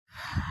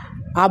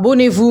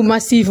Abonnez-vous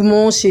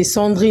massivement chez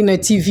Sandrine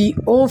TV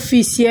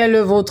officiel,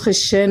 votre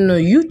chaîne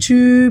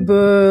YouTube.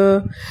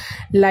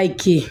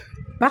 Likez,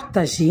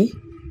 partagez,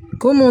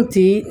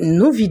 commentez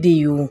nos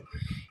vidéos.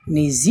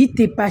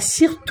 N'hésitez pas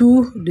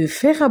surtout de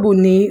faire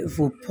abonner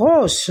vos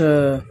proches.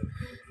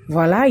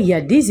 Voilà, il y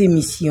a des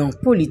émissions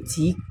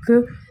politiques,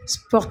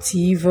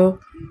 sportives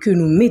que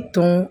nous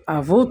mettons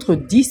à votre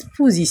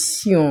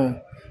disposition.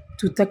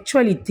 Toute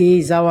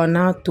actualité,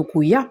 Zawana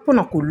Tokuya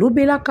Ponako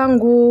Lobela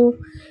Kango.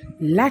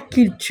 La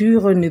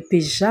culture ne peut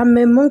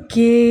jamais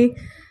manquer.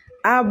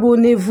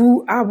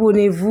 Abonnez-vous,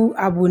 abonnez-vous,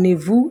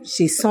 abonnez-vous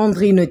chez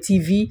Sandrine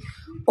TV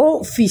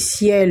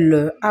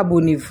officiel.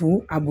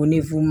 Abonnez-vous,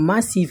 abonnez-vous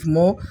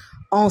massivement.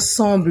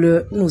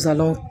 Ensemble, nous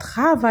allons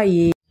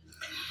travailler.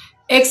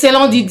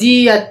 Excellent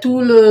Didi à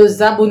tous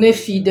les abonnés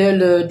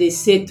fidèles de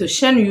cette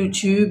chaîne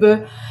YouTube.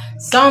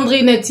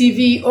 Sandrine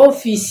TV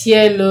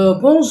officiel.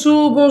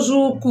 Bonjour,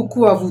 bonjour,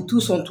 coucou à vous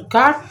tous en tout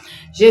cas.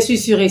 Je suis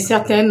sûre et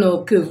certaine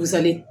que vous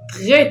allez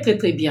très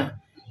bien.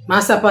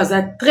 Mais ça passe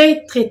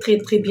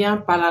très bien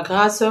par la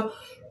grâce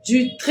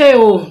du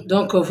Très-Haut.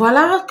 Donc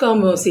voilà,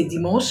 comme c'est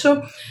dimanche,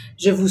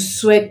 je vous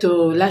souhaite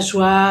la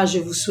joie, je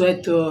vous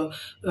souhaite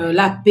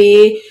la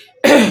paix,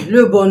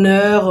 le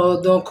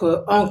bonheur, donc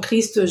en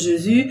Christ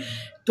Jésus.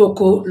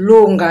 Toko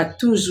longa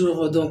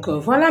toujours. Donc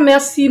voilà,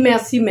 merci.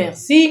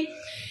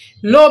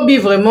 Lobby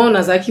vraiment,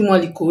 Nazaki, moi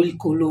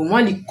likolo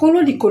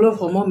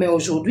vraiment, mais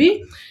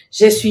aujourd'hui,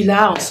 je suis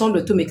là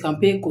ensemble, tous mes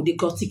campés, pour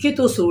décortiquer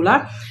tout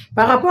cela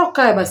par rapport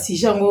à si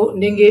jango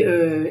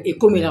nenge et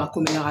comme la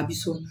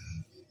rabiso.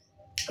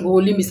 Bon,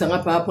 limisanga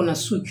par rapport à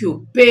souki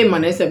au paix,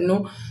 manesse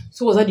non,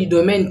 sur ça du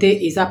domaine te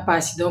et ça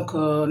passe donc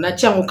na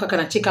tiango kaka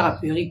na tcheka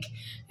perique.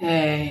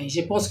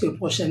 Je pense que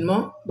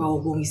prochainement, bah au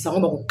bon ils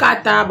seront au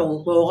kata, bah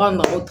au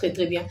rendre très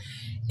bien.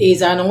 Et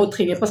ça n'a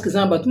très bien parce que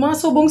ça bat moi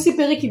so bon si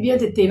perique bien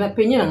te na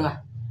peigné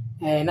nanga.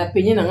 Na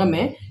peigné nanga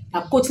mais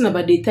na côté na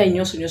ba détail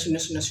nyonso.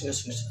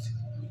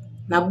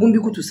 Na bumbi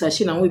kutu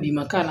saché na webi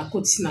maka na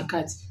côté si na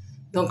kati.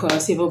 Donc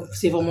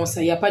c'est vraiment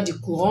ça, il y a pas de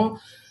courant.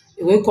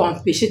 Oui, qu'on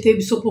empêche tes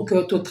biso pour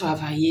que tu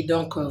travailles.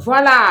 Donc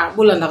voilà,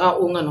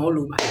 bolandara onga na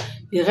oloba.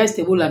 Le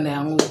reste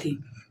bolanda en ôté.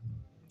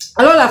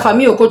 Alors la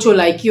famille au coach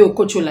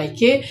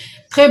liké,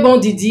 très bon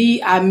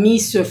Didi à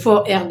Miss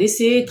Fort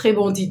RDC, très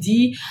bon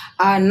Didi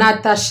à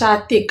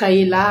Natacha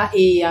Tekaela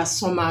et à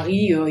son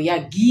mari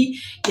Yagi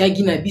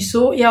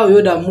Nabiso, et à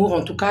Oyo d'amour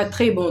en tout cas,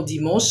 très bon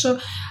dimanche.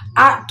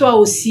 À toi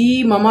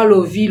aussi, Maman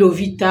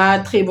Lovita,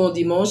 très bon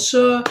dimanche.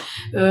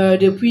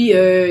 Depuis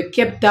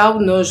Cape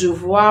Town, je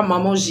vois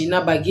Maman Gina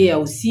Bagué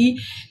aussi,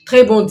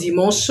 très bon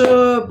dimanche.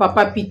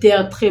 Papa Peter,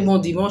 très bon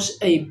dimanche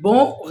et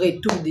bon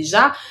retour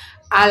déjà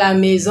à la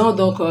maison.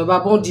 Donc,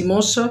 bon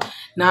dimanche.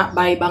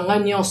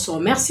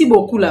 Merci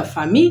beaucoup la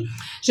famille.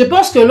 Je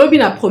pense que l'obi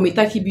na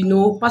prometa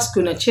kibino parce que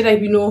na chela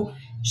bino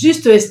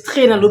juste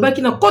extrait na loba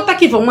qui na kota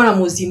qui vraiment la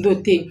mozindo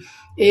te.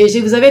 Et je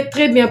vous avais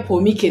très bien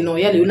promis que non,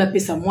 il y a le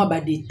ça moi ba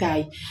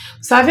détail.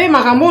 Vous savez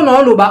marambo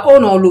na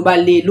loba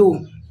lelo.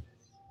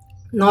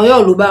 Non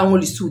yo loba on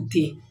li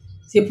souté.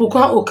 C'est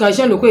pourquoi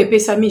occasion le ko epé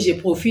sami je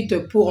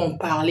profite pour en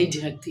parler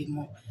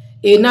directement.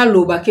 Et na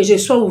loba que je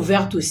sois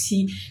ouverte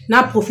aussi,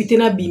 na profiter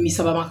na bimi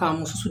ça va marquer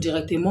mon sous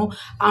directement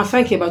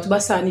afin que batuba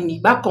sanini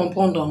ba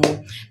comprendre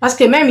parce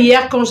que même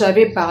hier quand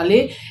j'avais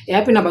parlé et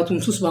après na batu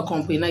sous ba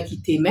comprendre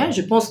quitter mais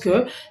je pense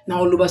que na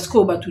loba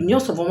sko batunyo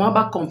ça vraiment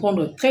ba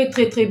comprendre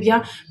très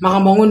bien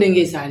marambango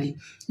ndenge zali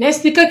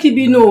n'explique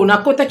kibino na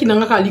kota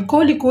kinanga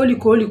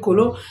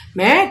likolo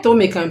mais to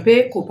me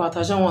camper ko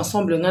partager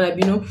ensemble ngala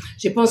bino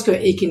je pense que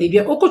et qui est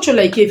bien au coach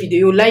liker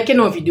vidéo liker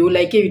nos vidéos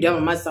liker vidéo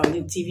Maman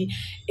Sandrine TV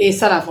et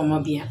ça la vraiment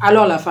bien.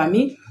 Alors la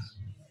famille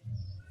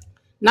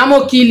na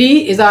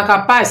mokili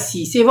ezaka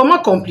pasi c'est vraiment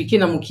compliqué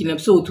na mokili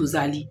so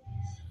otuzali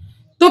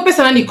to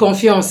pesa na ni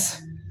confiance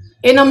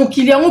et na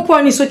mokili yango po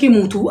ani soki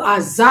mutu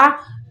aza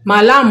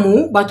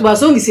malamu batu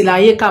bazongisela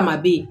ye kama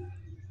be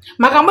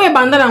makambo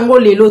ebanda nango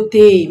lelo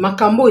te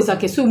makambo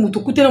ezaka so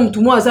mutu kutena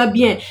mutu mo aza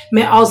bien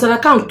mais azala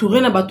ka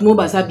entouré na batu mo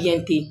baza bien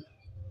te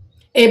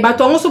et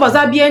batu ngo so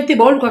baza bien te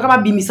ba luka ka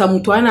bimisa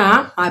mutu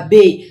ana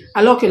abe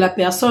alors que la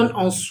personne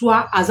en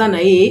soi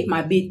azana e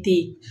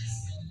mabete.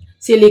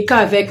 C'est le cas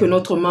avec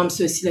notre membre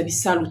Sila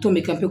Aza ou to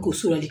mekampe ko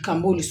sula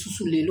likambo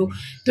Lisusu lelo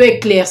to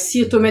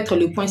éclaircir to mettre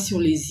le point sur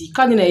les i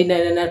quand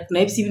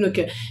na epsi bino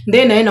que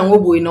ndena na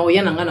ngobo na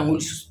oya na ngana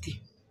Lisusu te.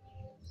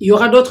 Il y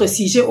aura d'autres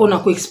sujets on a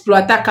ko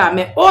exploiter ka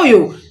mais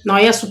oyo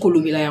na ya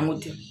sukolobela ya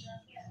mote.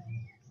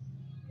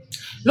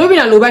 Lobi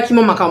na loba ki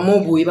mama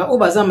kamobo eba o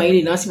baza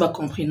maile na si ba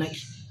comprendre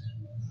ki.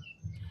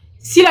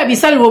 Sila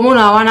Aza vraiment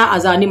na wana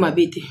azani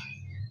mabete.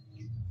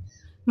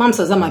 Mam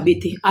saza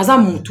mabete, aza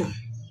mutu.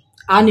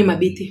 Ani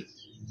mabete.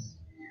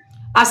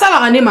 Asala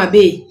rane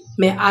mabe,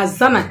 mais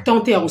aza na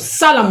tente ya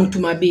osala mutu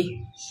mabe.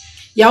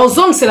 Ya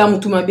ozong c'est la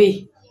mutu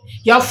mabe.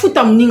 Ya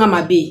futa mninga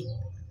mabe.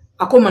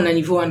 Akoma na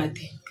niveau wana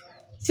te.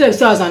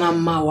 Sila Aza na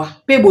mawa,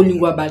 pe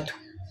bolingwa bato.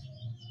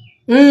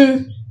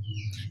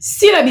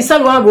 Sila Aza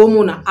wana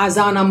bomona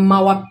aza na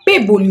mawa pe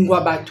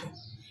bolingwa bato.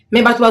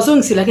 Mais bato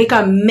bazong c'est la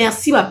keka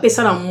merci ba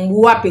pesa na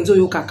mwa penzo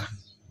yo kaka.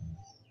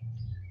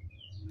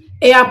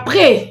 Et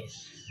après,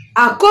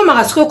 à comme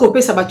à ce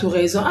que ça va tout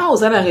raison. Ah,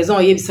 vous avez raison,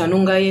 il y a ça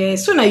non gaye.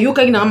 Si on a eu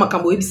quelqu'un dans ma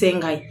cambo, il s'est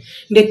engagé.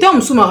 Des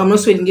termes sous ma ramon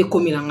soit l'ingé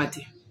comme il a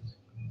raté.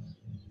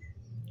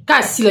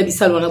 Car si la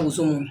bissal on a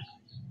besoin monde.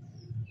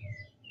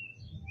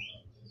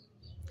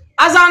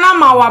 Azana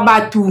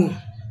mawabatu.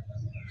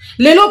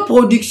 Lelo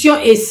production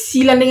et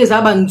si la nègre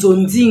ça ban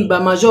zonzing ba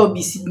major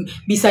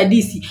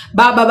bisadisi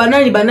ba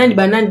banani.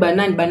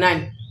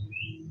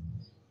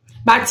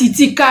 Ba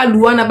titika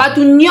luana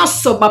batu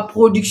nyoso ba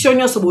production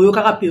nyoso boyo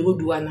kaka pero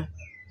douana.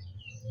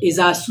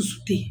 Eza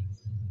susute.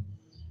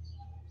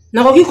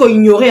 Na koki ko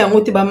ignorer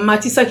yango te ba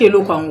matisa ke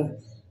lo kwango.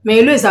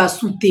 Mais le eza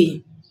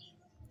sute.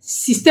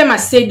 Système a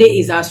CD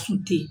eza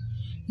sute.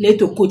 Les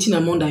to coach na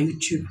monde à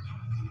YouTube.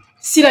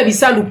 Si la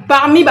bisalu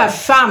parmi ba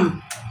femme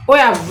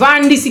oya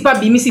vandi si pa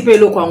bimi si pe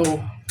lo kwango.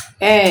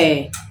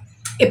 Et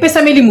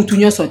pesa meli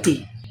mutunyo sote.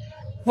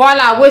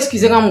 Voilà, vous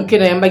excusez-moi mon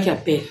kena yamba qui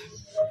appelle.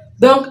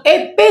 Donc,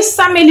 et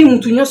pesa meli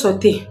mutunyo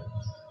sote.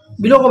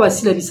 Biloko ba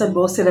si la bisalu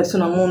ba sélection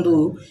na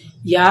monde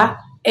ya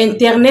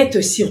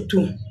internet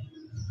surtout.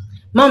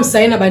 Mam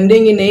saina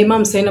bandenge na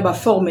mam saina ba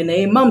forme na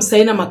mam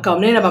saina makam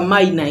na ba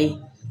mai na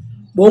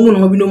bon mon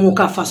ngobino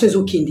moka façon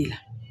ezokendela.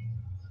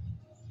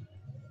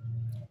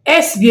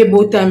 SB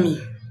botami.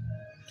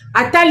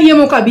 Atalié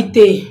mon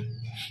kabité.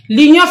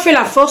 L'union fait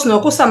la force na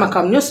ko sa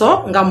makam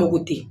nyoso nga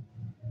mogote.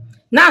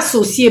 Na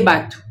associé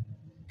batu.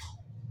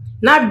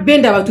 Na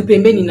benda batu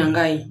pembeni na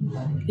ngai.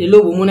 Le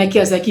lobo monaki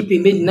azaki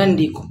pembeni na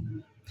ndeko.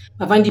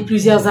 Avant de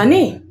plusieurs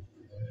années.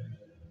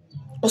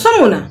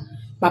 Osamona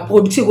ba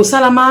production ko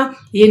salama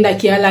yenda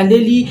ki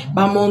alandeli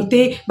ba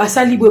monter ba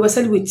sali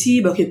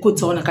ti ba ke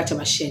kotsa na kacha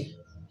ba chaîne.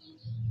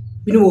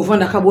 Bino mo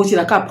vendre ka boti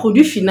la ka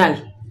produit final.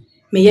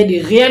 Mais il y a des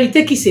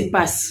réalités qui se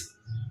passent.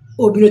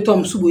 Au bino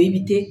tom subo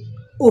éviter,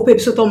 au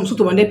pepso tom su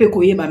to mande pe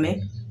ko yeba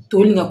me,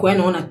 to linga ko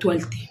yana na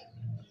toilte.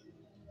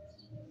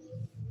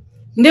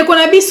 Ndeko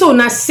na biso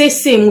na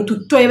cessé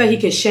mutu to yeba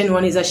ki chaîne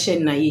wana eza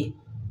chaîne na ye.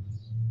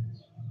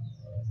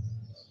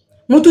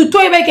 Mutu to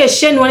yeba ki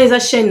chaîne wana eza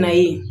chaîne na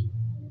ye.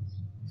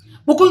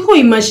 Pourquoi vous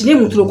imaginez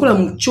mon truc là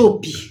mon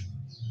chopi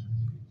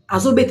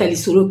azo beta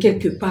lisolo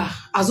quelque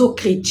part azo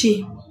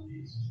chrétien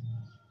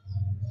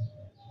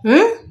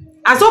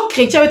azo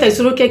chrétien beta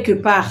lisolo quelque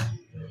part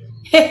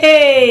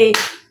hey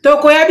to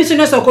koya biso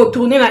na soko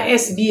tourner la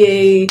SB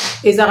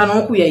ezara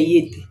na ku ya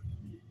yete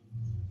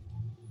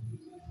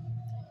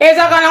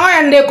ezara na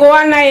ya ndeko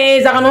wana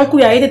ezara na ku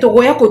ya yete to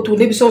koya ko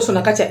tourner biso so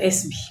na kati ya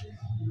SB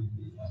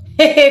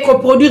hey ko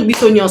produire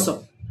biso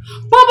nyonso.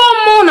 Bon,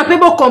 on peut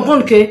pas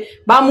comprendre que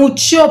ba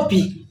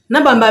muchopi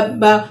na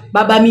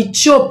ba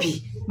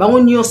michopi ba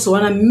nyoso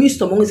wana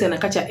misto mongo na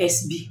kacha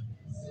SB.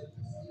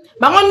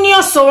 Ba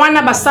nyoso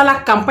wana ba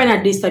sala campagne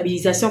de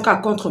déstabilisation ka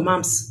contre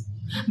mams.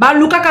 Ba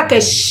luka ka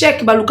ke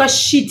chèque ba luka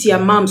shit ya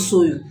mams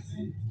oyo.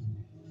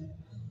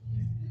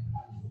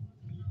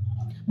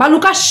 Ba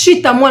luka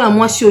shit a moi la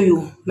mwasi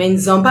oyo, mais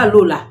nzamba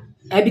lola,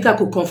 ebika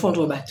ko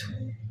confondre bato.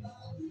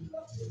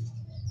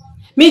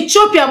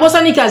 Michopi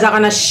abosa ni kazaka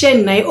na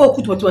chaîne na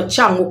okutu batu ba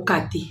chango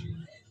kati.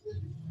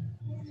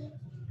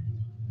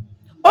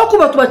 Okutu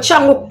batu ba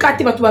chango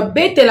kati batu ba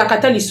bete la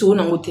kata liso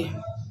na ngote.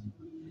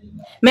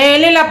 Mais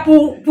elle est là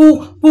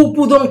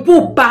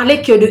pour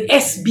parler que de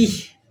SB.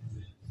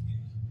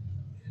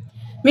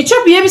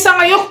 Michopi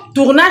yebisanga yo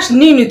tournage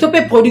ni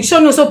topé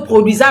production no so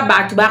produisa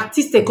batu ba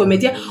artiste et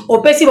comédien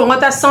au pesi bon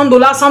ngata $100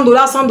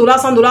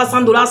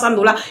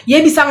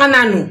 yebisanga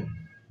nanu.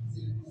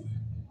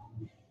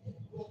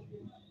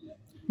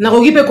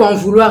 Naroki pe ko en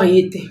vouloir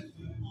yete.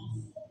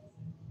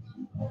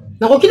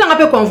 Naroki na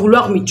pe ko en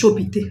vouloir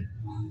michopite.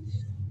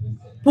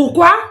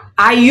 Pourquoi?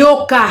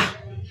 Ayoka.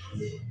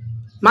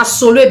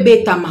 Masolo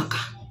beta maka.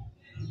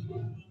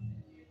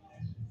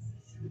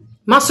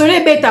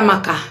 Masolo beta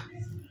maka.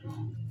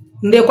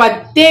 Ndekwa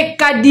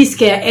teka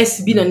disque ya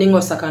SB na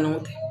ningo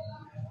sakanote.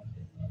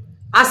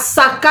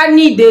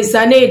 Asakani des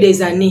années et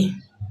des années.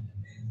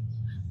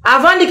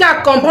 Avant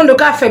de comprendre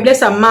que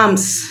faiblesse à mams.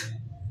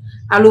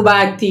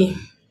 Alobati.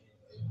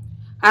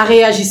 À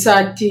réagir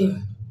à ti,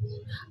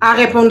 à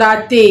répondre à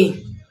ti.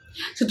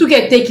 Surtout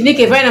que technique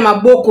est vraiment ma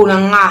boko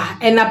nanga.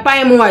 Elle n'a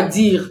pas un mot à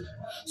dire.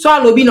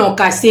 Soit lobby non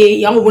cassé,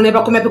 y'a on ne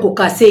pas comment peut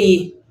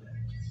casser.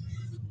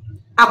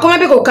 À comment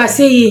peut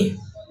casser.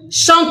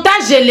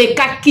 Chantage et les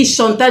kaki,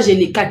 chantage et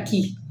les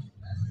kaki.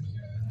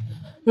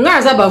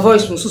 Nga za ba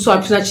voice musu so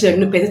apuna chile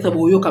no peut-être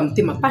boyo comme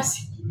te ma passe.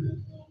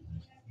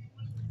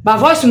 Ba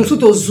voice musu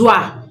to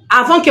zoa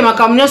avant que ma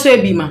camion soit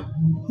bima.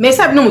 Mais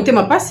ça non monter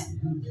ma passe.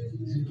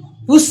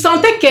 Vous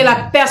sentez que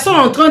la personne est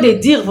en train de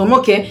dire vraiment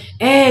que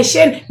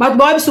chaîne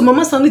matboa ce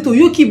moment sandrine to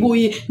yoki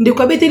boye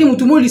ndeko beteli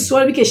mutumo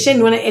l'histoire bi que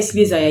chaîne wana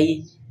SB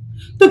zayaye.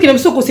 To ki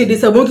nemso ko se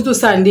desabon tout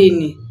ça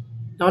ndeni.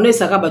 Na on est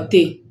ça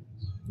rabaté.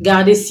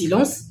 Gardez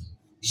silence.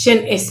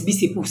 Chaîne SB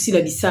c'est pour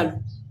Sila Bissalo.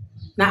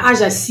 Na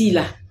aja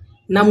Sila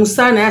na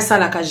Musa na ya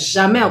sala ka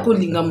jamais encore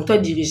linga muto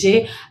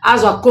diriger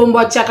azwa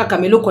kombo tiaka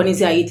kamelo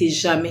connaissait a été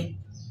jamais.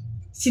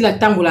 Sila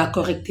tambola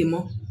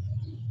correctement.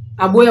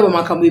 Aboya ba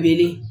makambo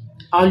ebele.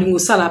 Alors lingo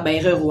sala ba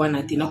erreur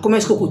wana te. Na comment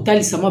est-ce que ko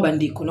talisa mo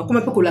bandeko? Na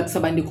comment peut ko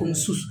lakisa bandeko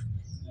mususu?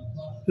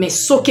 Mais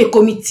soke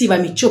komiti ba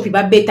michopi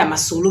ba beta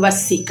masolo ba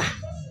seka.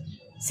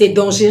 C'est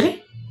dangereux.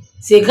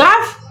 C'est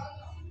grave.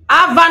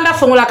 Avanda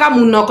fongola ka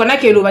munoko na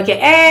ke loba ke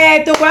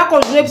to kwa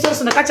conjurer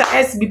biso na kacha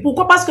SB.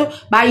 Pourquoi? Parce que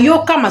ba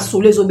yoka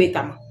masolo ezo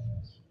betama.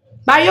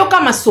 Ba yoka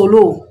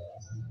masolo.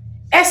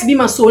 SB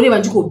masolo ba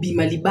ndiko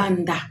bima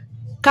libanda.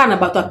 Kana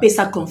bato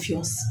apesa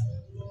confiance.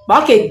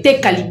 Ba ke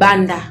te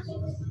kalibanda.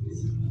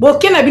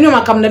 Boke na bino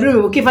makamna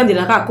bino boke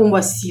vandela ka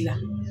komba sila.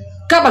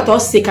 Ka bato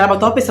seka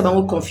bato apesa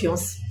bango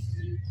confiance.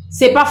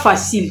 C'est pas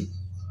facile.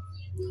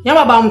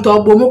 Yamba ba mto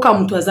abomoka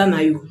mto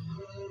azana yo.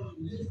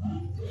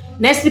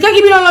 N'explique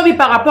qui bien lobby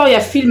par rapport à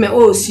film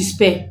au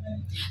suspect.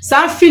 C'est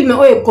un film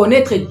où il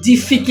connaître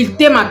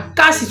difficulté ma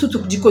casse surtout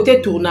du côté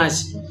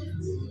tournage.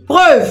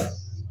 Preuve.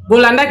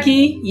 Bolanda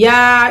qui y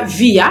a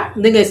via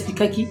n'enga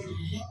explique qui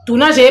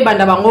tournage est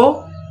banda bango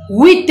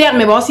 8h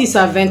mais bon si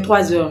ça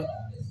 23h.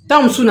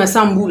 Tant msuna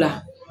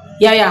sambula.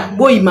 Ya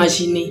bo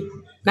imaginer.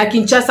 Na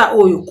Kinshasa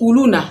oyo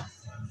kuluna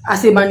a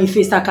se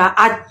manifestaka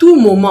à tout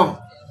moment.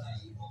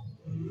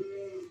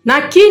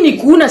 Na kini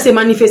kuna se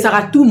manifestera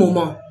à tout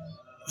moment.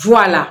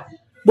 Voilà.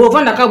 Bon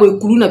vanda ka boy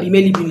kuluna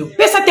bimeli bino.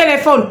 Pesa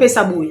téléphone,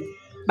 pesa boy.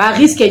 Ba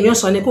risque nyon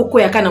sonne ko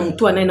koya kana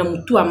mutu na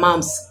mutu a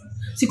mams.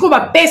 Siko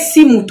ba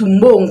pesi mutu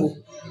mbongo.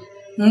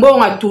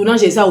 Mbongo a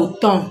tournage eza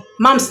autant.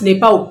 Mams n'est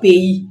pas au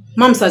pays.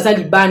 Mams aza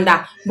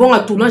libanda. Mbongo a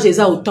tournage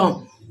eza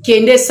autant.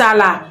 Kende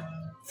sala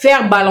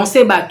faire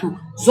balancer batou.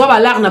 Zo ba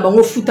lar na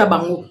bango futa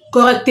bango.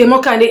 Correctement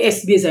kande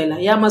SB zaila.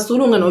 Ya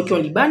masolo ngana okyo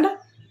libanda.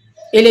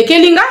 Et le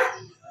kelinga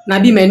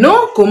nabi mais non,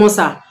 comment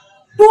ça?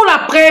 Pour la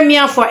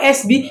première fois,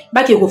 SB,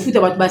 bah qui refute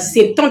à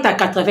 70 à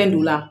 80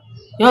 dollars.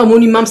 Il y a un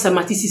monument ça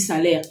m'a dit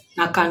salaire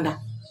na kanda.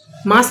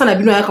 Masa na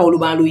bino ya ka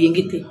oluba lo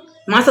yengete.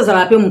 Masa za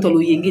la pe muto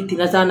lo yengete.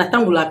 Na za na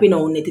tango la pe na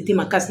honnêteté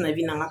makasi na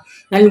vinanga.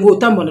 Na lingo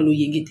tambo na lo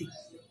yengete.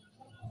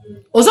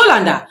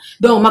 Ozolanda.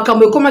 Donc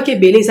makambo koma ke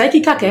belé za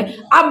ki kake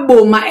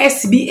aboma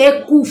SB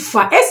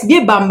ekufa.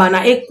 SB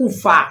bambana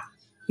ekufa.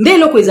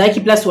 Ndelo kweza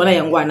ki place wana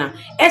yangwana.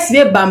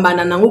 SB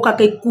bambana nango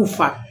kake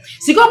kufa.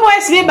 Si comme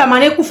SB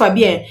bambana ekufa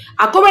bien,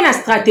 akomi na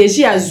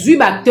stratégie a zui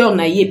acteur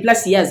na ye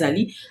place ya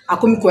zali,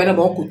 akomi ko na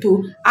bon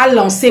koto, a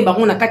lancer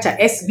bango na kacha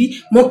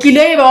SB,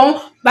 mokile bon,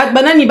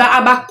 banani ba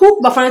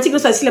abaku, ba fanatique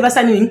so sila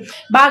basani,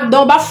 ba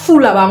don ba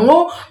fula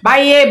bango, ba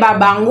ye ba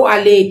bango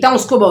ale tant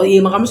sko ba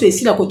e makamuso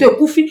esila koto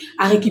ekufi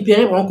a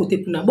récupérer bon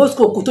côté kuna.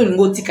 Bosko koto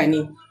lingo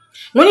tikani.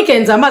 Moni ke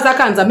nzamba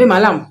zaka nzambe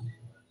malamu.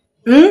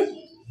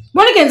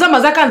 Moni ke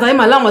nzamba zaka nzambe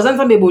malamu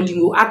azanzambe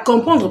bolingo a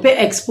comprendre pe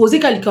exposer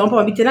kalika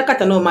mpa bitena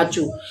katano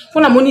macho.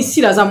 Fona moni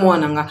Sila Aza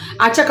mwananga,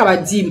 achaka ba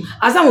dim,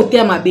 aza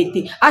motea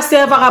mabete, a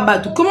servara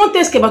batu. Comment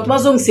est-ce que batu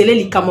bazong sele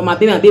likambo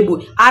mabebo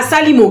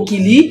asali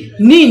mokili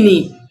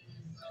nini?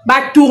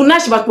 Ba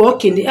tournage ba ko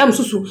kende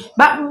msusu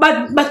ba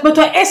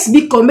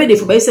SB combien de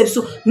fois ba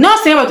SB non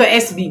c'est ba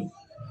SB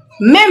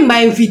même ba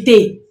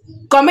invité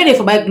combien de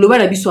fois ba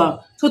global abiswa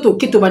soto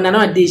keto banana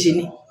na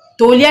déjeuner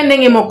to lia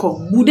ndenge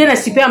moko boudé na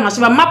supermarché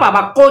ba mapa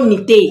ba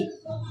konité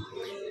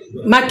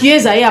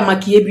maquilleuse ya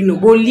maquiller bino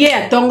bolie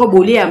ya tongo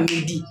bolie ya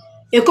midi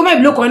et comme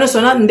bloko na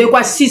sona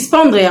ndekwa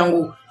suspendre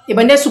yango e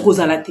bande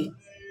sukozala te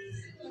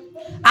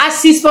a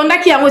suspendre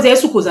ki yango za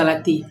sukozala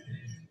te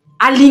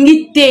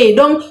alingi te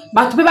donc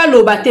batu pe ba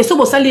loba te so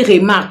bosali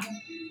remarque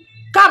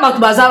ka batu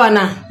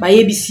bazabana ba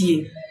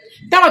yebisi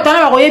ta batu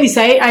na ba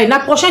yebisa ai na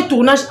prochain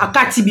tournage à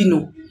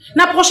Katibino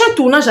na prochain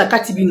tournage à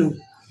Katibino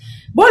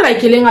bon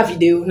like lenga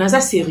vidéo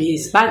naza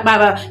sérieuse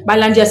ba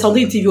landi ya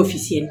Sandrine TV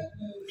officiel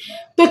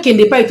to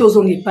kende pa ito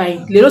zongi pa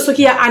lelo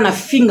soki ya ana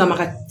finga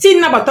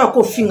makatina batu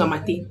ko finga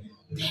mate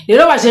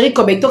lelo ba gérer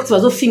comme tok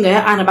bazo finga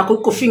ya ana ba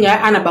ko finga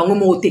ya ana bango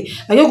mote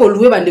ba ko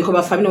louer bande ko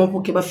ba famille mo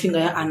pour que ba finga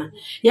ya ana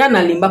ya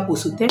na limba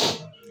posote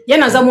ya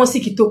na za mwasi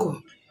kitoko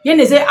ya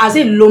neze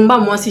aze lomba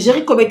mwasi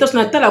gérer comme tok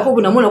na tala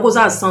ko na mona ko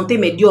za santé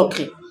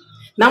médiocre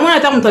na mona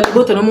ta mto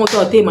boto na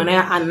moto te mana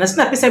ya ana na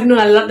sina pesa bino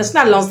na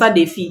sina lancer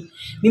défi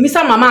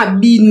bimisa mama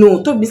bino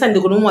to bisa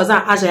ndeko no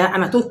mwaza aja ya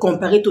ana to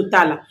comparer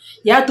total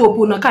ya to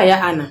pona ka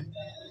ya ana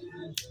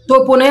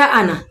to pona ya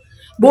ana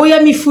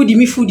boya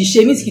mifudi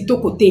chemise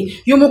kitoko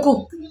te yo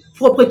moko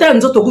propriétaire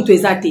nzoto kutu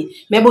ezate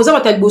mais boza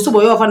batali boso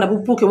boyo avanda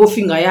pour que bo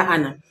finga ya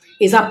ana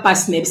eza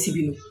passe nebsi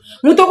bino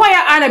mutoko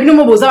ya ana bino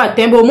mo boza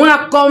batembo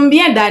mona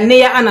combien d'années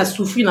ya ana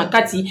souffrir na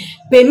kati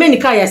pemeni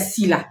ka ya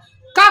Sila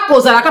ka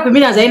kozala ka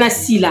pemeni azaina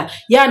Sila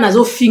ya ana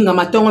zo finga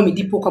matongo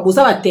midi poka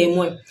boza ba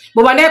témoin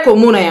bo banda ko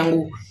mona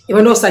yango e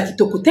bando sa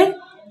kitoko te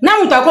na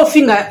mutako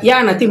finga ya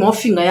ana te mo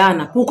finga ya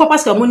ana pourquoi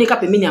parce que monika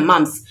pemeni ya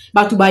mams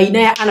batu baina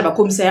ya ana ba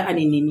komisa ya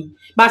anenemi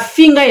ba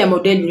finga ya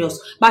modèle nyos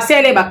ba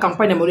sele ba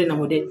campagne ya modèle na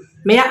modèle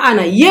mais ya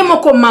ana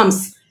yemoko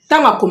mams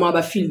tanga koma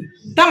ba film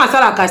tanga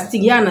sala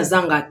casting ya ana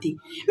zanga te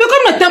mais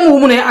comme na tamu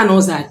muna ya ana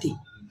ozate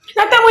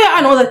na tamu ya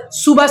ana ozate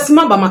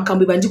subasima ba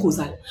makambo bandi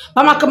kozala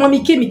ba makambo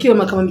mike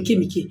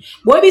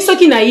boyebi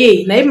soki na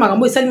ye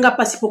makambo esalinga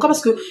pasi pourquoi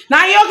parce que na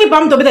yoki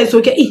pa mto beta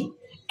soki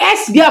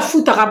est bien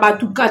foutre à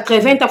batu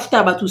 80 ta foutre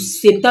à batu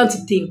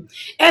 70 ting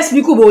est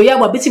bien ko boya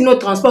ba beti no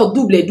transport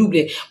double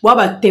bo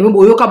ba teme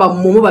boyo ka ba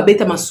momo ba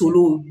beta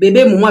masolo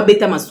bébé momo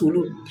beta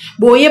masolo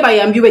boye ba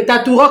yambi be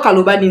taturo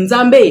kaloba ni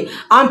Nzambe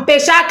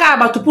empêcha ka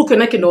batu pour que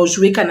na ke no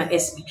jouer kana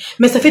SB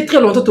mais ça fait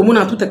très longtemps tout le monde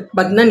en tout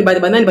banani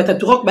ba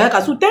taturo ba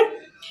ka soutien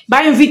ba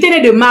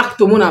invité de marque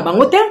tout le monde en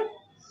bangote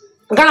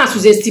quand on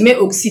sous-estimé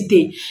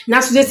oxyté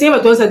na sous-estimé ba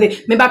to ça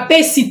mais ba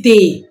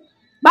cité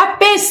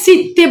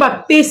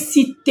ba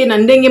pesite na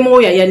ndenge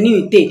mo ya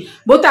nini te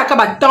bota ka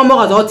ba temps moko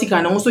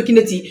azotika na ngoso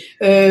kineti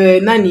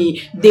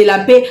nani de la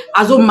paix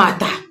azo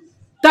mata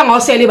tango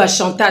sele ba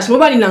chantage mo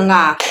bali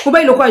nanga mo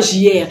bali lokwa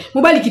JR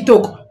mo bali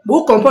kitoko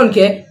bo comprendre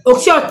que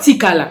oxyo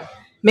tikala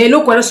mais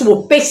lokwa na so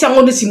bo pexia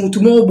ngondo si mutu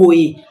mo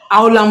boye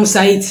aola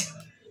musaiti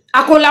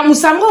akola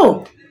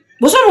musango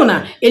boso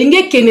mona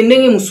elinge kene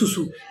ndenge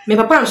mususu mais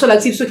papa na so la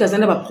type so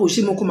kazana ba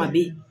projet moko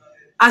mabe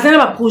azana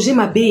ba projet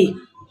mabe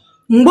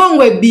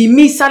Mbongo e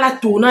bimi sala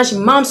tournage,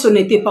 même si on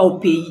n'était pas au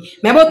pays.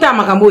 Mais bon, t'as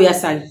makambo ya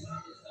sali.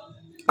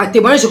 A te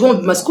bonne, je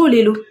compte masco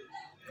lelo.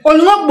 On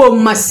n'a bon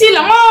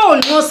masila, oh,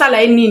 non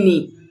sala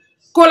nini.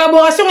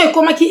 Collaboration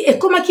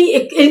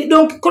est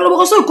donc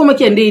collaboration est comment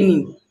qui est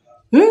nini.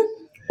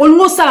 On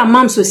n'a sala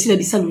même ceci la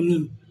bisalo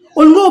nini.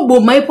 On n'a bon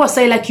maï pour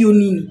ça la qui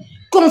nini.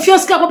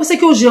 Confiance capable c'est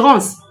que au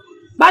gérance.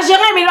 Ba gérant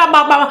mais là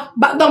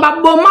dans ba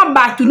bon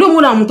ma tout le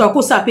monde a monté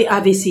ko sapé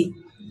AVC.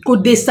 Ko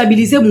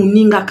déstabiliser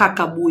muninga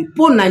kakaboy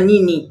pona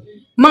nini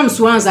mam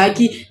soanza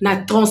ki na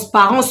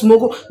transparence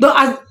moko donc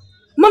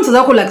mam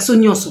ça ko l'action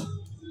nyonso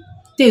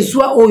te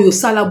zwa oyo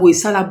sala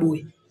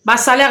boy ba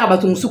salaire ba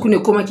tumusuku ne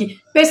koma ki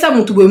pesa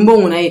mutu boy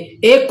mbongo na ye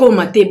e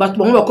koma te ba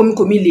bongo ba komi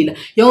komilila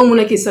yango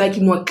mona ke sala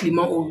ki moi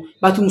climat o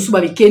ba tumusu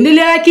ba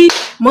bikendele ki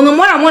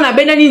mona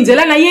benda ni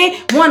nzela na ye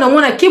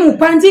mona ke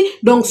mupandi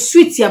donc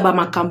suite ya ba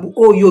makambu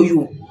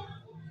oyo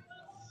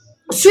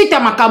suite ya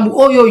makambu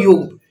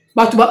oyo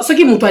ce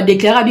qui m'ont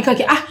déclaré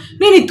que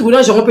nini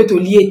tournage on peut te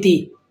lier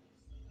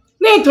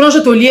nini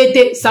tournage te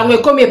lier ça me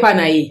comme pas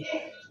naïe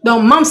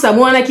donc même ça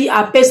moi qui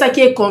appelle ça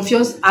qui est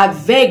confiance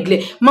aveugle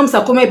même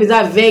ça comme est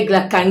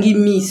aveugle kangi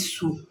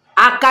misu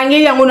a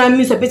kangi ya on a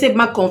mis ça peut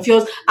ma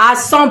confiance à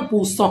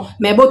 100%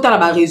 mais bon t'as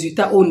la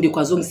résultat on de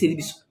quoi zone c'est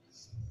libiso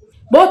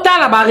bon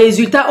t'as la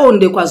résultat on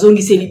de quoi zone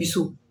c'est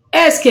libiso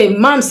est-ce que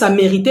même ça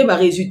méritait ba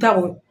résultat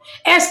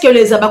est-ce que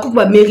les abakou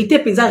va mériter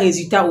pesa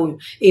résultat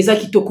et ça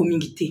qui to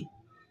communauté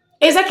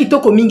eza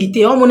kitoko mingi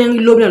te o monengi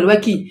lobi na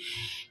lobaki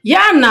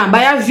yana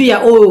baya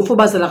via o fo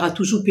bazala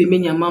toujours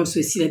pemeni ya mams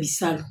ceci la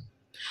bisalo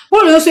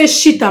po le so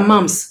shita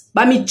mams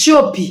ba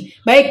michopi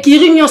ba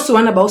ekiri nyonso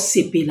wana ba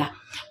osepela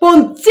po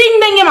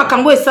ndenge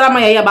makambo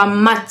esalama ya ba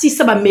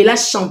matisa ba mela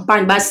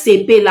champagne ba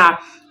sepela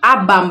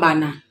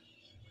abambana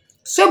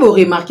ce bo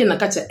remarquer na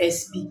kati ya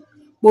SB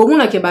bo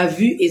mona ke ba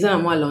vu eza na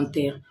moi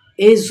lanterne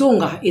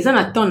ezonga eza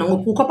na temps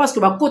nango pourquoi parce que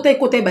ba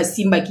kota ba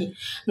simbaki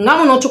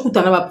ngamo no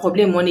chokuta na ba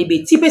problème wana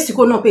be type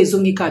siko no pe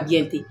ezongi ka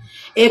bien te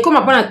et comme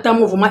apana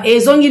tamo vraiment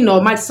ezongi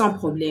normal sans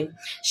problème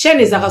chaîne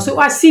les araso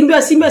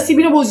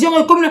simbi no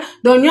boziongo comme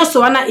dans nyonso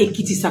wana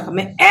ekitisaka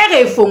mais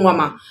ere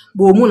fongwama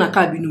bo mona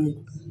ka binu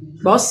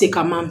ba c'est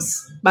quand même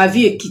ba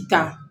vie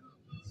ekita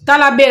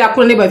tala bela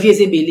konne ba vie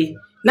ezebele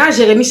na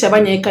Jérémy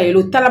Chabanya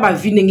ekayelo tala ba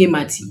vie ndenge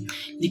mati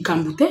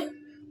likambute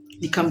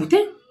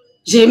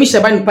Jérémy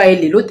Chabani pas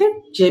elote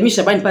Jérémy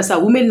Chabani pas ça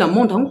woumel na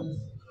monde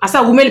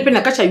asa woumel pe na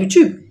kacha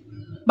YouTube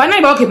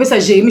bana ba ke pesa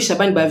Jérémy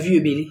Chabani ba vu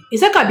ebele et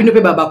ça ka bino pe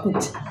ba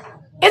bakuti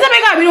et ça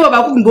pe ka bino ba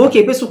bakuti mbo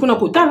ke pe sukuna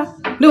kotala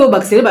ne ba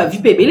accélérer ba vie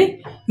pe ebele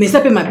mais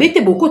ça peut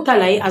m'abete beaucoup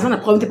tala et azana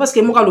problème parce que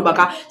moka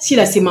lobaka si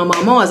la c'est ma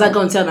maman aza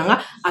grande sœur nanga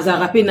aza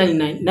rapper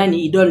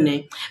nani idole ne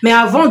mais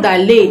avant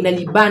d'aller na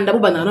libanda bo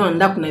banana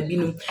ndako na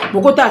bino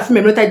beaucoup ta film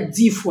même ta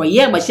 10 fois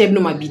hier ba chef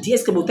no mabidi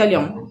est-ce que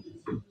botaliam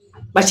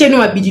ba chef no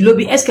mabidi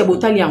lobby est-ce que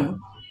botaliam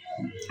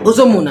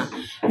ozomona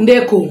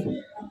ndeko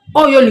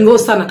oyo lingo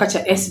sana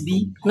kacha SB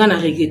ngana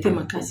regretter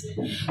makasi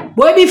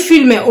boyebi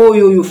filme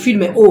oyo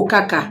filme o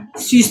kaka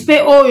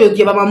suspect oyo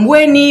ki ba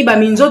mambweni ba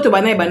minzoto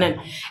banani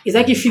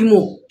ezaki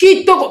filmo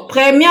kitoko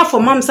première fois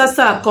même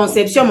ça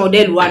conception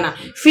modèle wana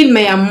filme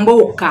ya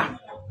mboka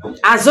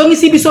azongi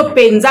sibiso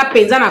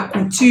penza na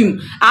coutume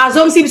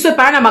azongi sibiso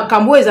para na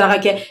makambo ezalaka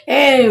ke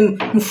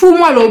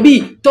mfumu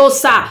alobi to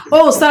ça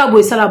sala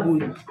boy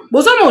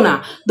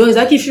bozomona donc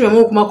ezaki filme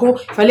moko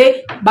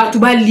fallait batu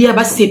ba lia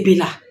ba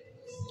sepela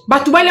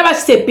batubale ba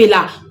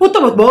sepela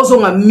poto batu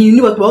bazonga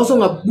mini batu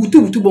bazonga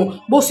butu bon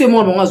bo se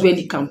mo bonga zwe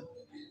likam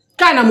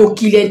kana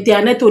mokili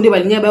internet onde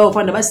balinga ba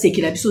ofanda ba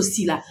sekela biso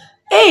sila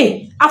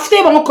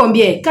after bon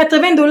combien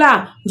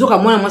 $80 nzoka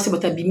mwana mwasi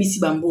batabimisi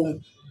bambongo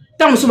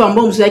tant musu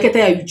bambongo musu yaketa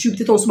ya YouTube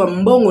teto musu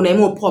bambongo na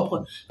mo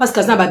propre parce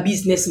que ça ba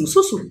business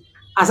mususu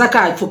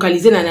azaka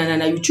focaliser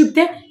na YouTube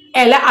te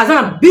elle a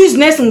un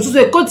business mususu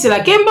e code c'est la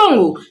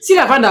kembongo si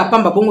la vanda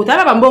pamba bongo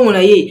tala bambongo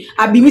na ye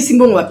abimisi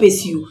mbongo ba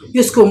pesi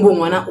yo sko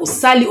mbongo wana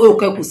osali oyo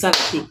kai kusala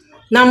te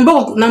na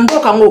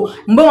mboka ngo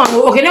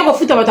mbongo okene ko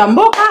futa bata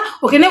mboka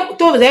okene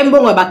to za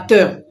mbongo ba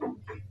acteur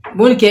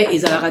bon ke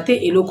ezala raté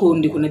eloko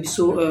ndeko na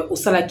biso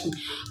osalaki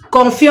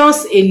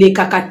confiance et les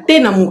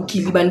kakate na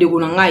mokili bandeko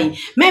na ngai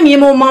même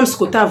yemo mams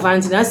kota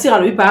vandi na sira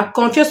lui par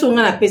confiance on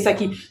na pesa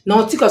ki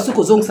na tika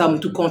suko zonga sa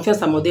mutu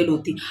confiance a modèle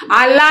oti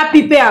ala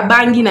pipe a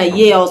bangi na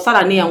ye o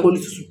sala ne yango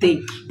lisusu te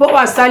po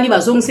asali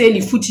bazonga se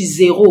li futi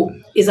zéro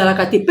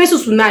ezalaka te peso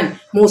sunani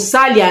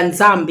mosali ya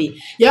Nzambe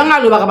yanga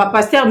lobaka ba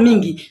pasteur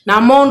mingi na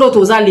mondo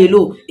toza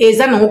lelo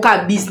eza na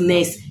ngoka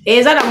business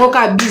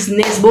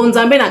bon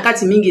Nzambe na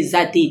kati mingi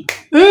zate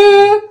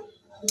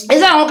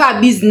eza na ngoka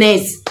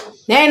business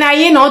na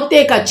ye no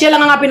teka chela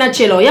nga pe na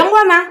chelo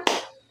yangwana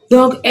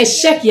donc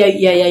échec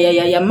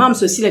ya mam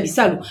ceci la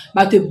bisalu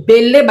ba te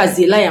belé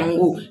bazela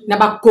yango na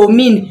ba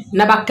commune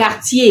na ba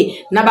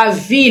quartier na ba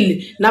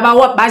ville na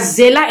ba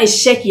bazela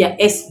échec ya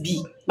SB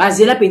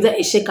bazela penza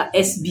échec à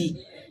SB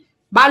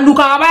ba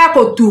luka ba ya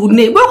ko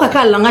tourner boka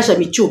ka langage ya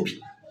michopi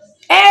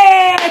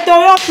to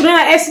yo tourner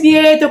na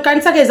SB to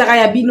kanisa ke zaka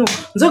ya bino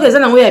nzoka eza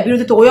nango ya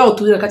bino to yo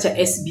tourner na kati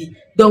ya SB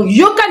donc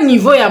yoka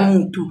niveau ya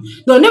mutu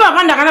donc ne ba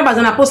randa kana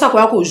bazana posa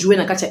koya ko jouer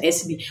na kati ya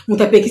SB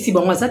mutapeki si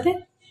bongo azate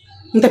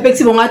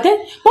mutapeki bongo ate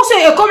parce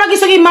que comme ki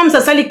soki mam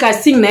sa sali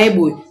casting na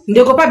ebo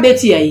ndeko pa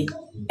beti yayi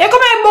e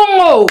comme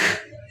bongo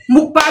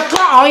mon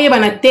patron oye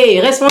bana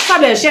te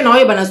responsable de chaîne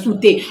oye bana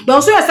souté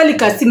donc so ya sali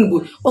casting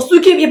bo o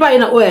suki bi ba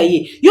ina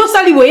oyaye yo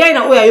sali bo ya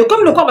ina oyaye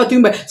comme le quoi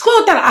batumba ce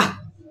qu'on tala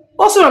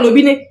o so na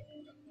lobine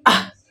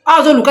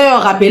azo luka yo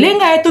rappeler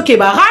nga to ke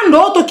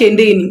barando to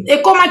kendeni e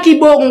koma ki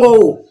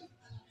bongo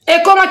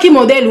e koma ki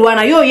modèle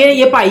wana yo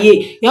ye pa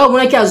ye ya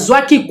mona ki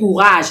azwa ki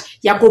courage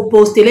ya ko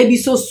poster les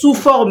biso sous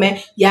forme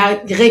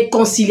ya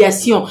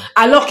réconciliation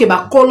alors que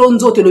ba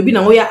kolonzo te lobi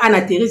nango ya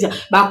Ana Teresa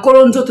ba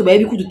kolonzo te ba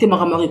yebi kutu te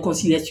makama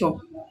réconciliation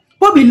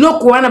po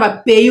biloko wana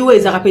ba pays où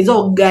ezaka penza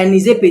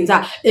organiser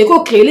penza et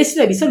ko créer les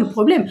Sila bisa le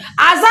problème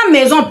aza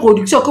maison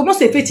production comment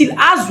se fait-il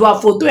azwa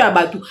photo ya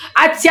batu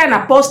atia na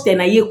poster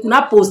na ye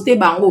kuna poster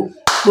bango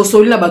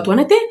bosoli la batu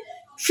wana te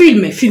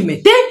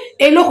filme te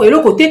eloko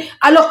côté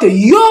alors que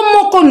yo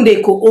moko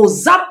ndeko o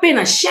zappé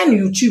na chaîne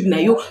YouTube na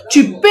yo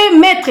tu peux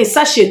mettre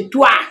ça chez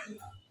toi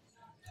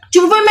tu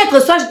peux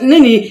mettre ça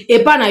nini et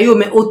pas na yo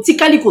mais o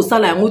tikali ko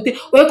sala yango te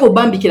o ko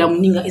bambikela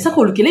muninga et ça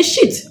ko lukele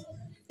shit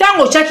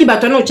tango chaki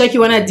batona o chaki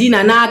wana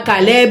dina na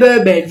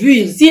Caleb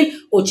Bellevue ici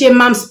o che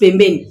mams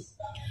pembeni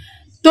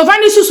to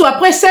vani susu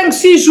après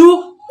 5-6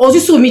 jours ozi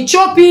sur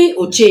michopi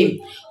o che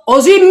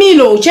ozi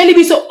milo o che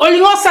libiso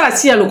olingo sala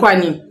sia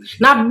lokwani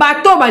na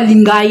bato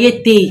balinga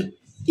yete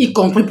y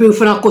compris peu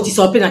faire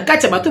cotisa pe na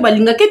katia bato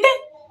balinga kete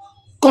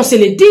qu'on se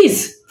le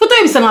dise faut to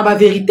yebisa na ba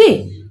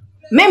vérité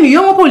même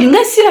yo mo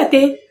polinga sila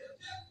te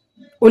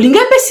olinga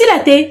pe sila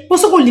te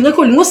poso ko linga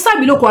ko lingo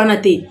sabilo ko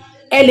anate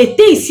elle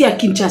était ici à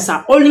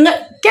Kinshasa olinga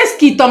qu'est-ce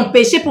qui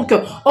t'empêchait pour que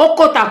au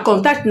kota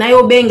contact na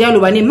yo benga lo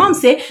bane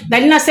mamse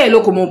dalina sa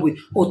eloko mombwe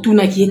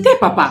otuna ki était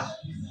papa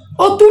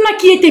otuna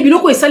ki était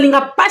biloko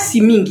esalinga pasi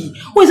mingi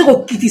oze ko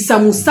kitisa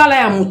musala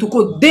ya mutu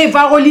ko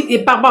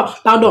dévaloriser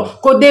pardon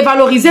ko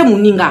dévaloriser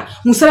muninga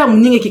musala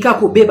muninga kika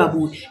ko beba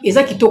bu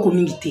eza kitoko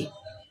mingi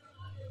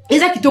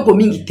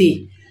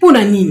te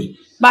pona nini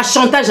ba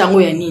chantage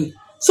yango ya nini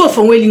sauf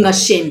on welinga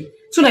chaîne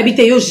so na bite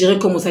yo gérer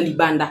comme ça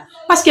libanda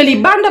parce que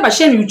libanda ba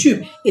chaîne YouTube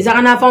ils ont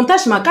un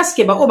avantage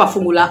makasi ke ba o ba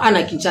fungula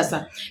ana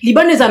Kinshasa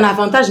libanda ils ont un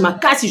avantage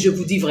makasi je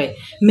vous dis vrai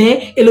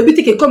mais et le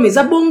but que comme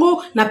eza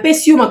bongo na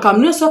pesio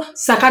makamno so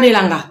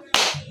sakanelanga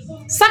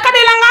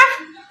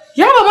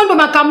yango ba monde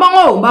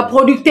makambango ba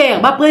producteur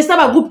ba président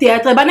ba groupe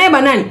théâtre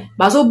banani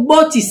bazo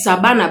botisa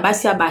bana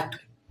basi abatu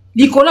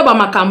likolo ba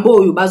makambo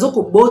oyo bazo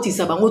ko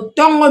botisa bango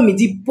tongo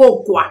midi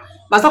pourquoi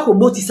baza ko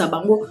botisa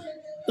bango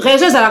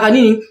réseau za la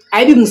kanini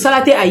ayebi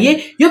musala te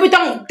aye yo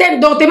bitan te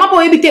donc te mapo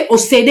yebite o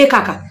CD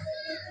kaka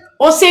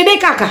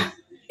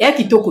ya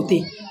kitoko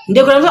te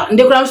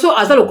ndeko so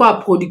azalo quoi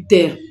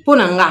producteur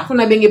pona nga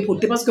fona benge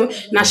porter parce que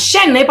na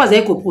chaîne n'est pas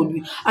ko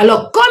produit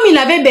alors comme il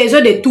avait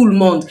besoin de tout le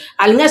monde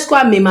alinga sko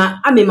amema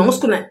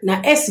ngosko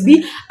na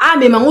SB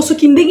amema ngoso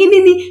kindengi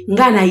nini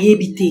nga na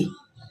yebite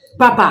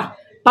papa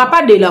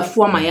de la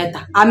foi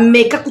mayata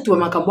ameka kutu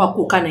makambo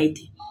akoka na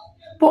ite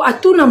pour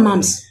atuna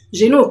mams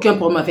je n'ai aucun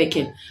problème avec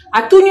elle.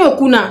 A tout ni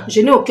okuna,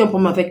 je n'ai aucun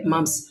problème avec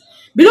Mams.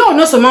 Bilo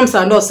on se Mams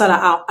ando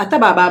sala ata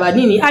baba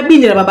nini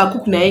abini la baba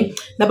cook na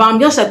ba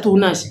ambiance à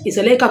tournage et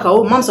c'est là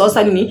kakao Mams o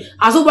sala nini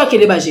azo boa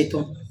kele ba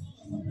jeton.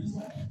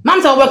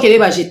 Mams o boa kele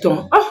ba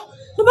jeton.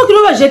 No boa kele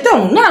ba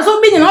jeton. Na azo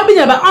bini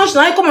ba ange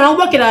na comme na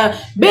boa kele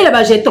belle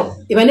ba jeton.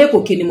 Et ben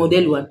ko kele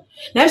modèle wan.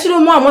 Na biso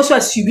moi je vais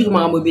subir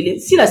ma mobile.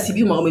 Si la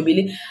subir ma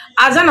mobile,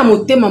 azana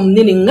motema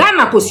munene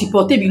ngana ko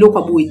supporter bilo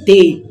kwa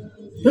boete.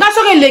 Nga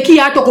soke leki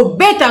ya to ko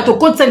beta to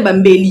ko tsali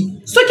bambeli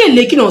soke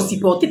leki no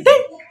supporte te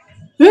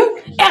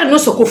no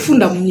soko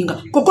funda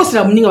muninga koko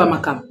sila muninga ba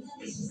makambo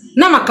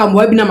na makambo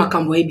wabi na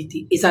makambo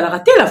ebite ezala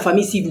rater la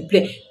famille s'il vous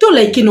plaît to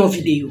like no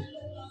vidéo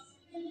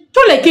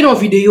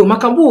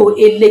makambo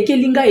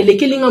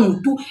elekelinga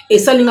mutu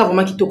esalinga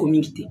vraiment kitoko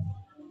mingi te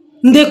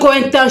ndeko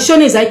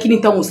intention ezaki ni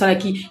tango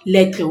salaki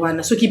lettre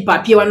wana soki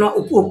papier wana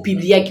o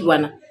publier ki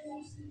wana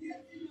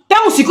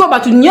tango siko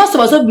batu nyonso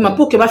bazo bima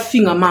pour que ba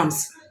finga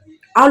mams.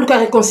 Alors, la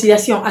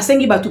réconciliation, à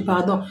Sengi Batou,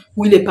 pardon.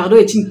 Oui, le pardon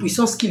est une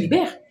puissance qui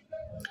libère.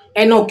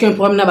 elle n'a aucun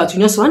problème na batu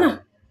nyonso wana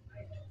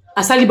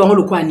asali bango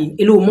lokwani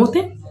et le monte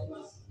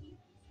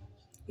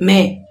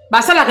mais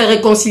basa la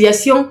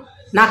réconciliation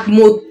na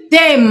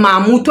motema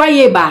muto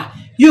yeba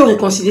yo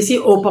réconcilier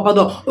oh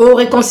pardon o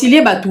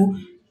réconcilier batu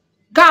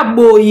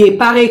kaboye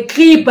par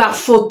écrit par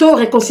photo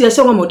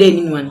réconciliation en modèle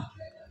ni wana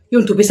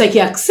yo to pesa ki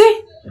accès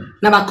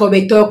na ba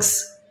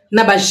cobetox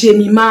na ba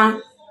gemima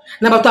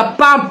na ba to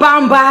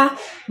pamba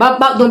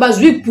dans ba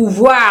jui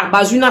pouvoir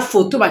ba juna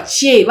photo ba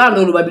tie ba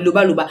dans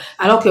loba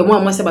alors que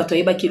moi c'est ba to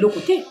yeba ki le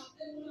côté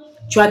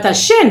tu as ta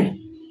chaîne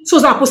si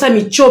vous en posez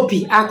mi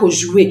chopi à ko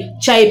jouer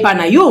chae pa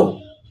na yo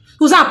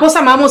vous en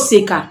posez maman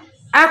seka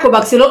à ko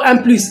baxelo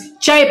 1+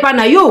 chae pa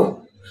na yo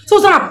si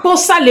vous en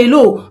posez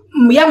lelo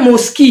ya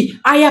moski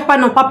aya pa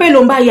na papa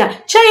lomba ya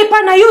chae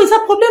pa na yo ça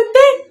problème te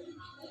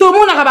tout le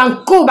monde a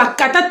banco ba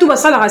kata tout ba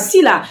sala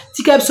rasila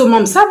tika so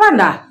mom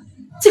savanda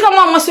tika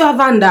moi so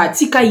avanda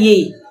tika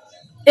ye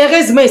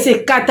heureusement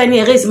c'est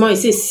katani heureusement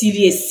c'est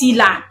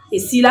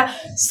Sila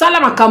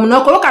sala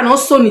makamuna ko kana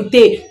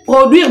sonité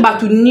produire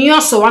batu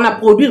nyonso wana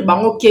produire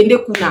bango kende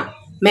kuna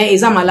mais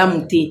eza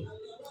malamu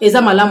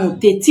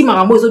te ti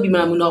makambo zo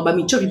bimana munor ba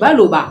michobi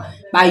baloba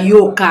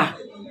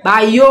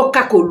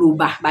bayoka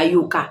koloba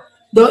bayoka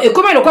donc et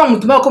comme le quoi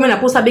mutumba comme na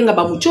posa benga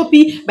ba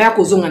muchopi ba ya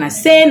kozonga na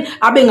scène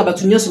abenga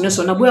batu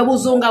nyonso na boya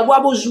bozonga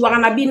boya bojouara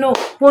na bino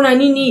pona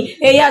nini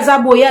e yaza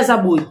boy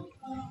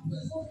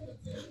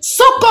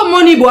soko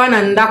moni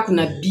boana ndaku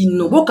na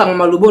bino bokanga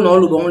malobo na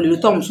lobo le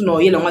temps musu na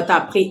yela ngata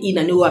après une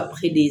année ou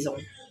après 2 ans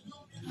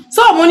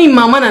so moni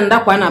mama na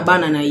ndaku ana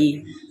bana na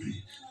ye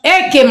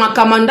eke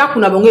makamanda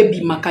kuna bonge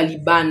bi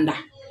makalibanda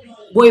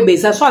boye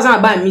beza so azana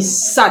ba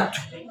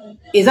misatu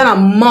ezana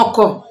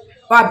moko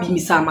ba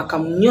bimisa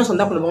makamu nyonso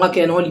ndaku na bonga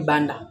ke na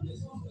libanda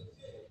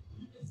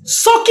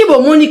soki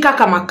bomoni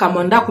kaka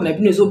makamanda kuna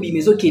bino ezo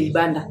bimezo ke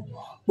libanda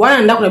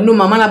bwana ndaku na bino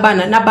mama na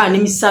bana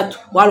misatu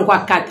bwalo kwa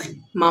 4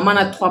 mama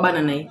na 3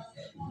 bana na ye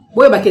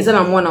boye bakeza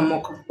na mwana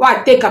moko wa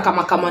teka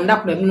kama kamanda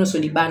kuna bino so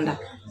libanda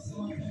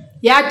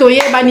ya to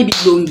yebani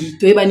bilongi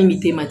to yebani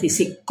mitema te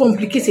c'est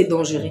compliqué c'est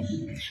dangereux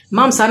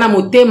mam sana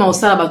motema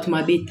osala batu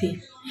mabete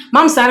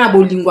mam sana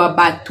bolingwa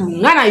batu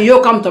ngana yo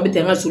kam to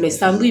bete nga sur le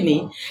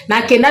Sandrine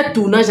na kena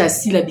tournage à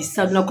Sila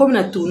Bisab na comme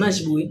na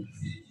tournage boye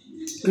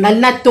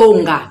na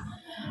tonga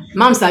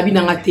mam sabi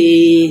na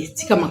ngate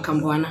tika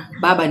makambo wana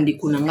baba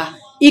ndeko nanga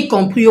y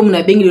compris yo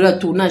muna bengi le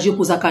tournage yo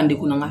kozaka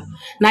ndeko nanga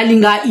na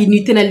linga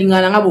unité na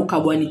linga nanga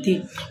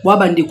bokabwanité bo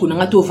bandeko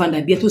nanga to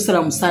vanda bien to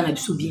sala musana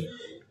biso bien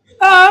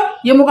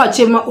ye moka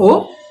chema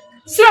o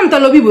sila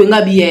mtalobi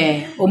boenga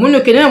bien o mono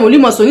kenena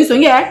molimo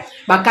songi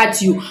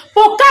bakati yo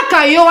po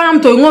kaka yo wana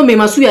mto ngombe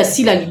masu ya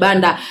Sila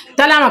libanda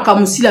tala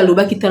makamusila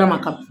lobaki tala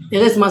makam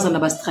heureusement ça na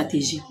ba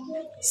stratégie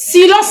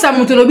silence a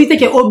mutolobi te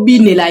ke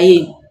obinela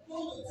ye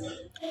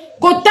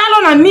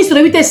kotalo na miss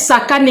lobite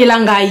sakanela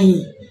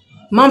ngai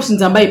mam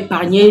Nzambe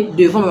épargné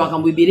devant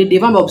makambo ebele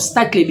devant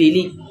obstacle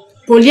ebele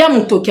kolia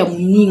mutokia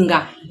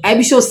muninga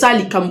aibisho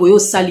sali kambo yo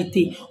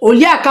salite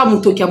olia ka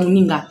mutokia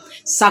muninga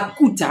ça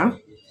coûte hein?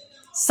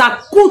 Ça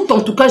coûte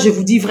en tout cas je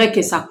vous dis vrai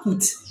que ça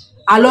coûte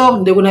alors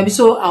de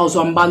gonabiso a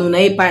ozambano na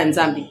pas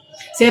Nzambe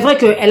c'est vrai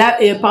que elle a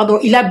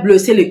il a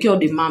blessé le cœur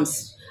de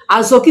Mams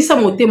azoki sa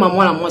motema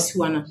mwana mwasi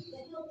wana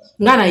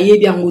ngana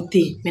yebi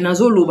angote mais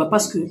nazo loba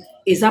parce que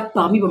eza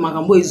parmi ba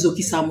makambo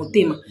ezoki sa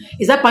motema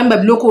eza parmi ba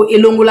biloko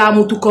elongola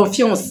mutu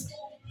confiance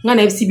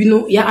ngana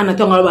ebisibino ya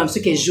anatonga loba mso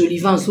ke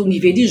Jolivan so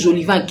niveau dit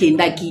Jolivan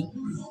kendaki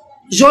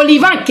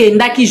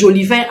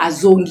Jolivan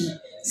azongi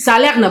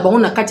salaire na bango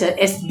na kati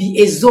ya SB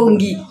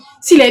ezongi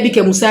si la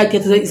ebike musala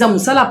eza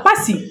musala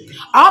pasi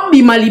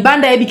abi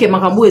malibanda ebike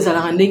makambo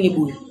ezala ndenge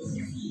boye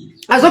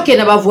azoke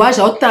na ba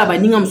voyage otala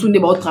baninga msunde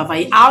ba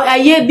travailler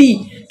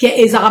ayebi que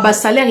ezara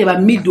salaire et ba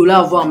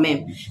 $1000 voire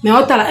même mais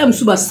otala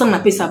msu ba 100 na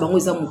pesa bango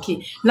eza moké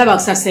na ba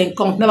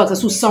 50 na ba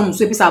 100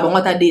 msu pesa bango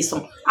ta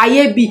 200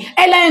 ayebi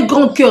elle a un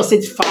grand cœur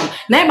cette femme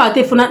na ba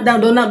te fona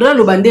dans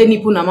le bandeni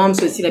pour na Mams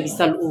aussi la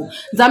bisal o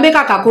Nzambe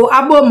kakako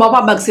abomba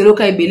pa baxelo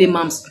ka ebele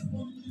Mams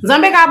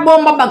Nzambe ka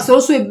bomba baxelo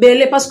so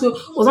ebele parce que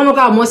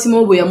ozanoka mwasi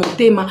mo boya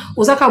motema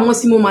ozaka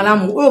mwasi mo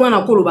malamu o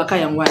ngana ko lobaka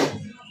yangwana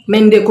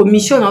mende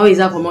commission na o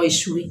eza vraiment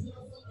échoué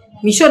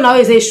mission na o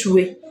eza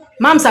échoué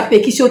Mams a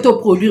péquisi auto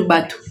produire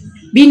bateau.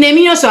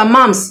 Binemi yo sur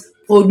Mams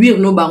produire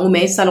no bango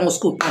mais ça l'on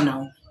scope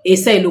na. Et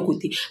ça est le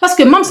côté. Parce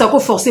que Mams a ko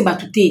forcer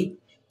batouté.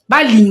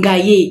 Ba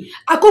lingaye.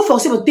 A ko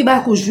forcer batouté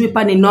ba ko jouer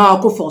pas non a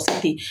ko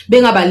forcer.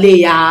 Benga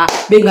baleya,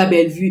 benga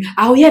Bellevue.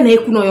 A oya na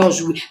ekuno yo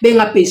jouer.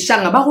 Benga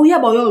pechanga ba oya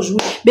ba yo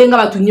jouer. Benga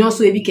batu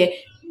nyonso ebike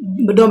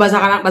do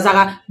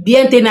bazara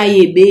bien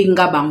tenaye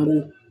benga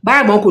bango.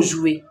 Ba bon ko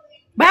jouer.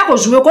 Bah ko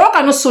jouer ko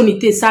ka no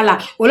sonité ça là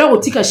on leur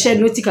otika chaîne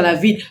notika la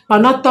vie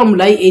pendant temps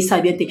là et ça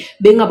bien te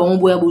benga ba on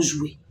boya bo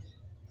jouer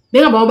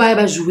benga ba on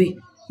ba jouer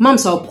Mams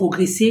ça a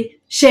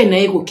progressé chaîne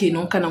na ko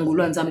kenon kana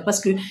ngolo Nzambe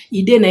parce que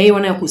idée na ye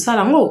wana ko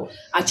sala ngo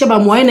a tia ba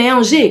moyen na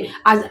yanger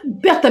a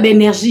perte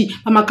d'énergie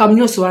ba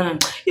makamnyo so wana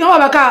yo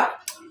ba ka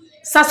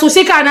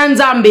s'associer ka na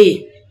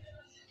Nzambe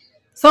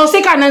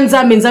s'associer ka na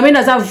Nzambe Nzambe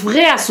na za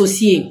vrai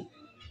associé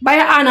ba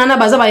ya anana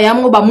baza ba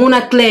yamongo ba mona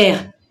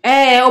clair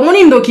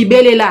Omoni Ndoki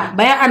bele la.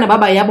 Baya ana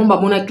baba ya bomba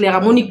mona clair.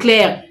 Amoni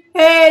clair.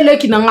 Le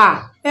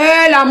kinanga.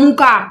 La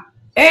muka.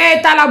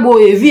 Tala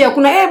boye. Via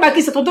kuna.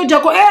 Baki sa tonto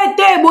jako.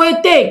 Te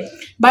boye te.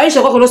 Baya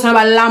shako kolo sana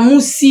ba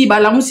lamusi. Ba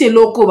lamusi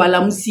eloko. Ba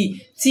lamusi.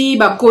 Ti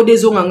ba kode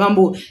zonga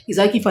ngambo.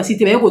 Izaki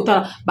facilité. Baya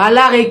kotala. Ba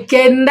la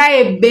rekenda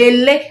e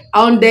bele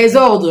en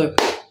désordre.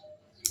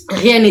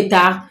 Rien n'est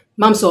tard.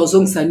 Mam so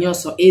zong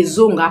sanyoso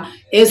ezonga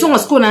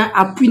ce qu'on a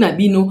appui na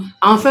bino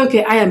enfin que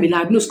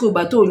ayambela bino ce que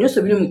bateau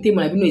nyoso bino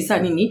mutema na bino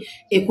esanini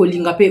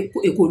ekolinga pe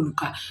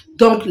ekoluka.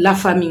 Donc la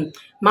famille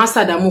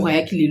massa d'amour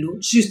ya kilelo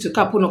juste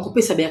ka pour na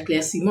couper ça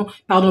éclaircissement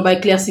pardon ba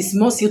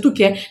éclaircissement surtout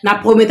que na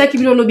prometa ki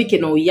bino lobi ke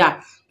no ya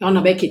on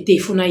a ba ke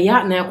téléphone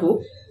ya na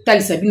ko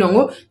talisa bino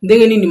ngo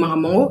ndenge nini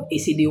mamango et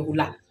se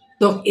déroula.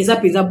 Donc eza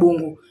peza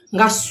bongo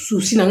nga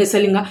souci na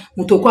ngesalinga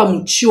mutoko a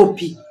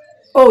muchiopi.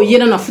 Oh,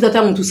 yena na futa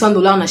ta mutu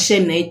 $100 na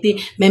chaîne na été,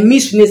 mais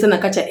miss nesa na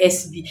kacha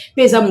SB.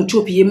 Peza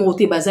muchopi ye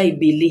mote baza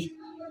ebele.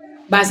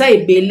 Baza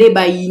ebele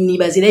ba yini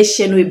bazela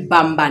chaîne e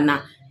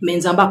bambana. Mais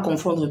nzamba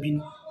confondre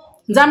bino.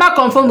 Nzamba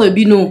confondre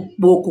bino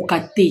boko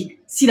kate.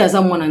 Si la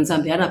za mwana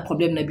nzambe yana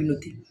problème na bino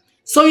te.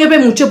 So yebe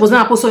muchopi za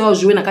na poso yo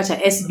jouer na kacha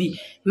SB.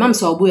 Mam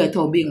so oboya ta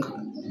obenga.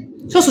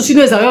 So so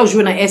sino ezara yo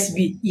jouer na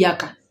SB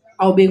yaka.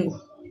 A obengo.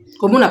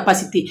 Comme on a pas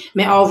cité,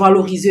 mais à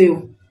valoriser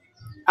yo.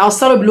 Alors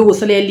ça le blog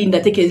ça les Linda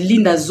te que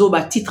Linda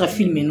zoba titre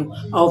film nous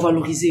à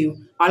valoriser yo.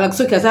 Alors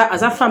ce que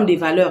ça femme de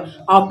valeur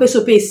à peut se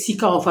payer si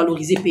quand on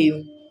valoriser payo.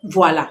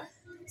 Voilà.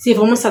 C'est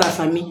vraiment ça la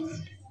famille.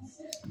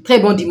 Très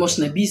bon dimanche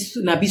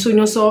na biso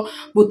nyonso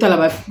botala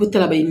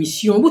ba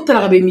émission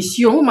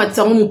ou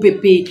matsango mon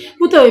pépé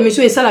botala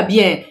émission et ça la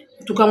bien.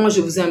 En tout cas moi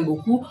je vous aime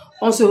beaucoup.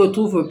 On se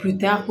retrouve plus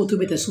tard pour tout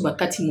mettre sous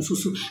bakati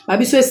mususu. Ba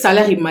biso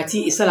salaire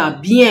mati et ça la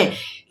bien.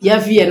 Ya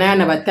vie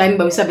na batani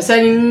ba bisa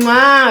besani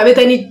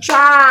betani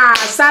cha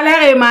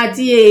salaire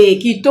mati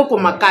kitoko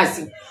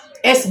makasi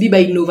SB ba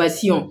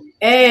innovation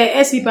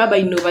SB pas ba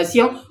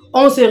innovation.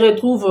 On se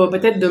retrouve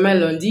peut-être demain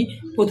lundi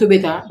pour te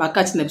beta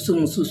bakati na biso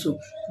mususu.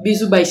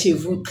 Bisous bye chez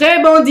vous.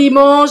 Très bon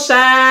dimanche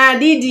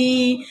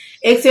Didi.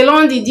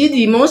 Excellent Didi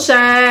dimanche.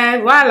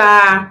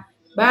 Voilà.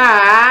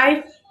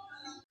 Bye.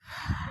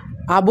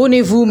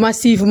 Abonnez-vous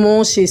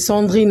massivement chez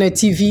Sandrine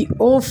TV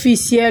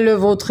officiel,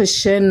 votre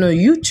chaîne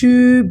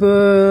YouTube.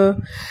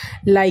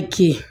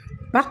 Likez,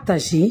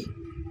 partagez,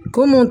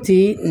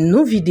 commentez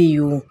nos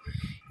vidéos.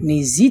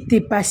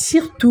 N'hésitez pas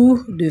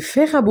surtout de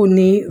faire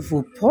abonner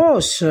vos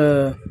proches.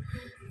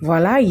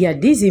 Voilà, il y a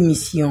des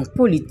émissions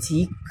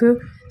politiques,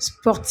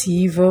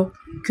 sportives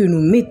que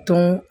nous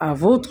mettons à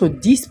votre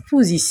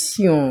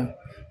disposition.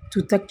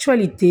 Toute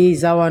actualité,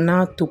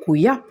 Zawana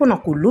Tokoya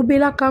Ponako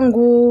Lobela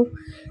Kango.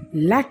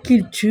 La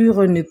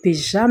culture ne peut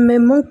jamais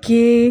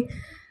manquer.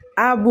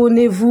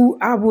 Abonnez-vous,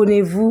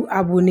 abonnez-vous,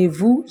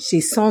 abonnez-vous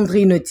chez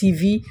Sandrine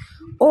TV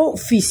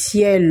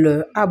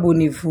officiel.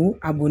 Abonnez-vous,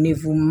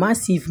 abonnez-vous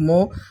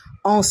massivement.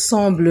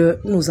 Ensemble,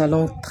 nous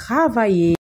allons travailler.